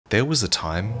There was a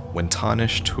time when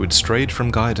Tarnished, who had strayed from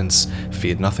guidance,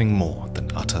 feared nothing more than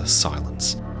utter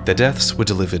silence. Their deaths were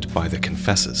delivered by the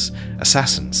Confessors,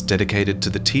 assassins dedicated to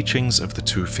the teachings of the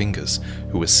Two Fingers,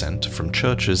 who were sent from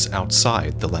churches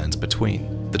outside the lands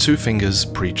between. The Two Fingers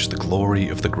preached the glory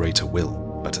of the greater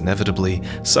will, but inevitably,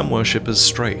 some worshippers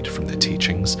strayed from their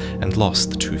teachings and lost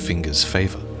the Two Fingers'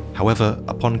 favor. However,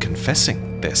 upon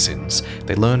confessing their sins,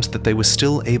 they learned that they were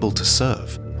still able to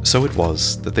serve. So it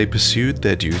was that they pursued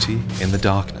their duty in the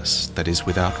darkness that is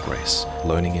without grace,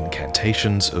 learning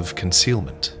incantations of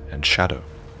concealment and shadow.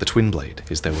 The Twin Blade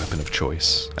is their weapon of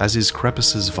choice, as is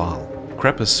Crepus's Varl.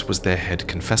 Crepus was their head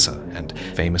confessor, and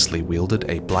famously wielded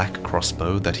a black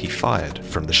crossbow that he fired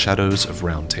from the shadows of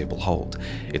Round Table Hold.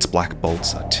 Its black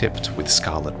bolts are tipped with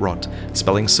scarlet rot,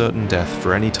 spelling certain death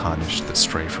for any Tarnished that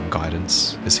stray from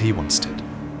guidance, as he once did.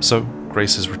 So,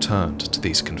 grace has returned to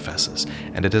these confessors,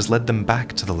 and it has led them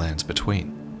back to the lands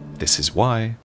between. This is why